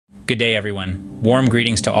Good day, everyone. Warm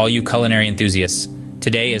greetings to all you culinary enthusiasts.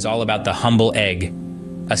 Today is all about the humble egg.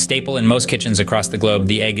 A staple in most kitchens across the globe,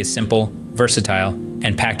 the egg is simple, versatile,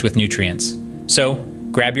 and packed with nutrients. So,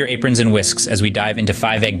 grab your aprons and whisks as we dive into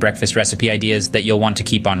 5 egg breakfast recipe ideas that you'll want to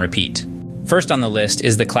keep on repeat. First on the list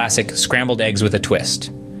is the classic scrambled eggs with a twist.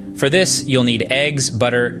 For this, you'll need eggs,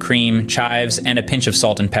 butter, cream, chives, and a pinch of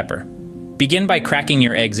salt and pepper. Begin by cracking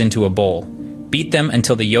your eggs into a bowl. Beat them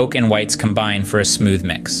until the yolk and whites combine for a smooth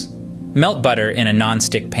mix. Melt butter in a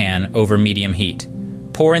non-stick pan over medium heat.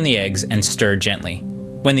 Pour in the eggs and stir gently.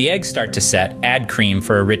 When the eggs start to set, add cream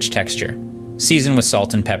for a rich texture. Season with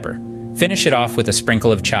salt and pepper. Finish it off with a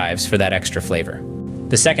sprinkle of chives for that extra flavor.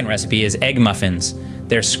 The second recipe is egg muffins.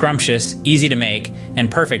 They're scrumptious, easy to make,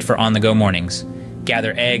 and perfect for on-the-go mornings.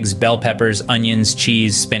 Gather eggs, bell peppers, onions,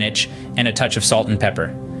 cheese, spinach, and a touch of salt and pepper.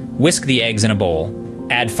 Whisk the eggs in a bowl.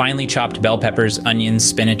 Add finely chopped bell peppers, onions,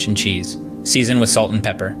 spinach, and cheese. Season with salt and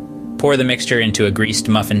pepper. Pour the mixture into a greased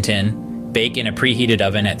muffin tin. Bake in a preheated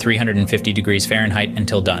oven at 350 degrees Fahrenheit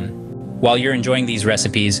until done. While you're enjoying these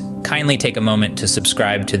recipes, kindly take a moment to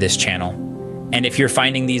subscribe to this channel. And if you're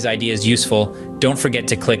finding these ideas useful, don't forget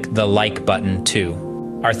to click the like button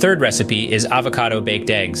too. Our third recipe is avocado baked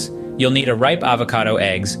eggs. You'll need a ripe avocado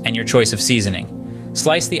eggs and your choice of seasoning.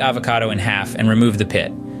 Slice the avocado in half and remove the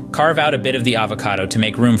pit. Carve out a bit of the avocado to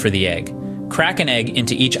make room for the egg. Crack an egg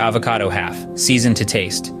into each avocado half, season to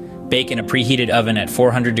taste. Bake in a preheated oven at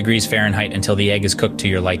 400 degrees Fahrenheit until the egg is cooked to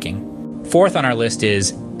your liking. Fourth on our list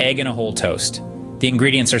is egg in a whole toast. The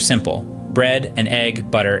ingredients are simple: bread, an egg,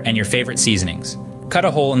 butter, and your favorite seasonings. Cut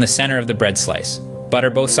a hole in the center of the bread slice. Butter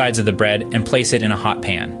both sides of the bread and place it in a hot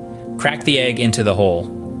pan. Crack the egg into the hole.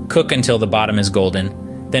 Cook until the bottom is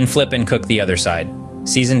golden, then flip and cook the other side.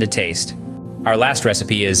 Season to taste. Our last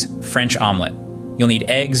recipe is French omelet. You'll need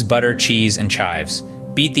eggs, butter, cheese, and chives.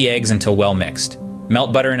 Beat the eggs until well mixed.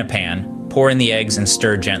 Melt butter in a pan, pour in the eggs and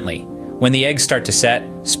stir gently. When the eggs start to set,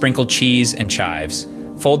 sprinkle cheese and chives.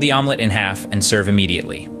 Fold the omelet in half and serve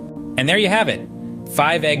immediately. And there you have it.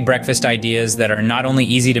 5 egg breakfast ideas that are not only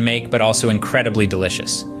easy to make, but also incredibly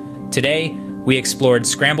delicious. Today, we explored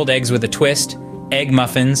scrambled eggs with a twist, egg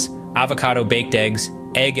muffins, avocado baked eggs,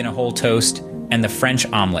 egg in a whole toast, and the French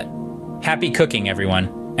omelet. Happy cooking,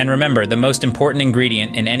 everyone. And remember, the most important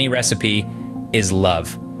ingredient in any recipe is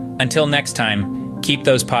love. Until next time, keep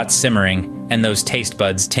those pots simmering and those taste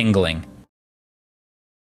buds tingling.